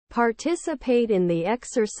Participate in the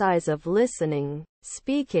exercise of listening,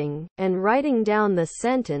 speaking, and writing down the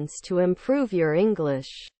sentence to improve your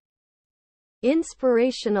English.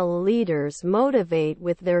 Inspirational leaders motivate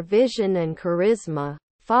with their vision and charisma,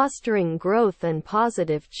 fostering growth and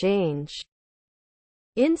positive change.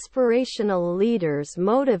 Inspirational leaders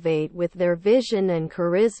motivate with their vision and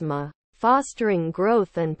charisma, fostering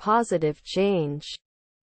growth and positive change.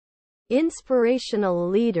 Inspirational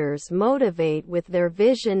leaders motivate with their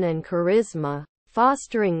vision and charisma,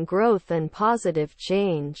 fostering growth and positive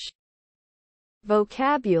change.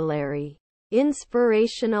 Vocabulary.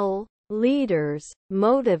 Inspirational leaders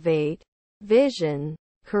motivate, vision,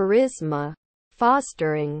 charisma,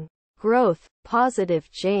 fostering growth,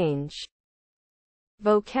 positive change.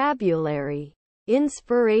 Vocabulary.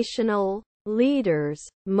 Inspirational leaders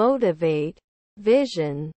motivate,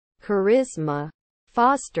 vision, charisma,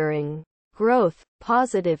 fostering growth,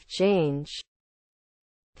 positive change.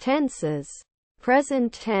 Tenses.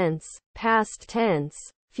 Present tense, past tense,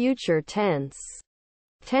 future tense.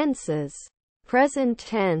 Tenses. Present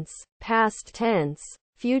tense, past tense,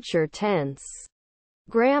 future tense.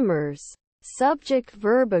 Grammars.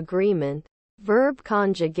 Subject-verb agreement, verb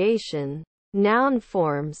conjugation, noun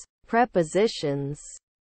forms, prepositions.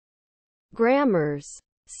 Grammars.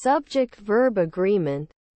 Subject-verb agreement,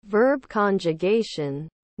 verb conjugation,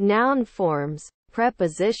 noun forms,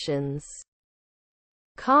 prepositions.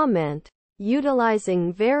 Comment.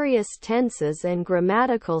 Utilizing various tenses and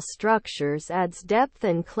grammatical structures adds depth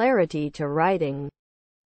and clarity to writing.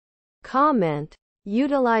 Comment.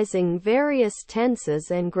 Utilizing various tenses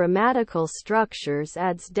and grammatical structures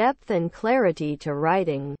adds depth and clarity to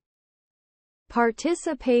writing.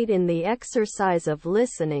 Participate in the exercise of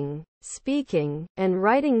listening, speaking, and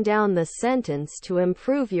writing down the sentence to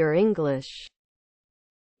improve your English.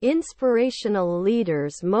 Inspirational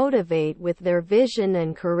leaders motivate with their vision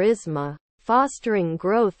and charisma, fostering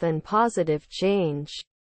growth and positive change.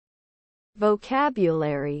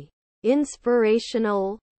 Vocabulary.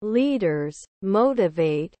 Inspirational leaders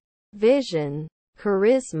motivate, vision,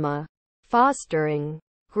 charisma, fostering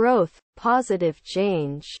growth, positive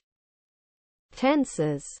change.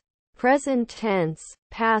 Tenses. Present tense,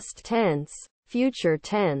 past tense, future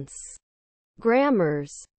tense.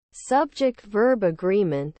 Grammars. Subject-verb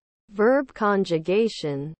agreement, verb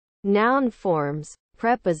conjugation, noun forms,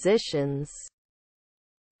 prepositions.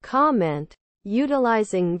 Comment.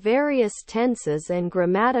 Utilizing various tenses and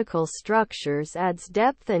grammatical structures adds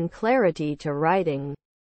depth and clarity to writing.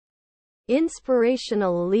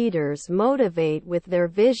 Inspirational leaders motivate with their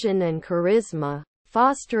vision and charisma,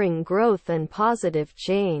 fostering growth and positive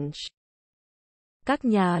change. Các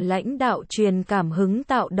nhà lãnh đạo truyền cảm hứng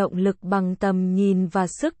tạo động lực bằng tầm nhìn và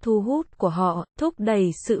sức thu hút của họ, thúc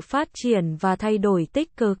đẩy sự phát triển và thay đổi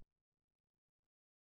tích cực.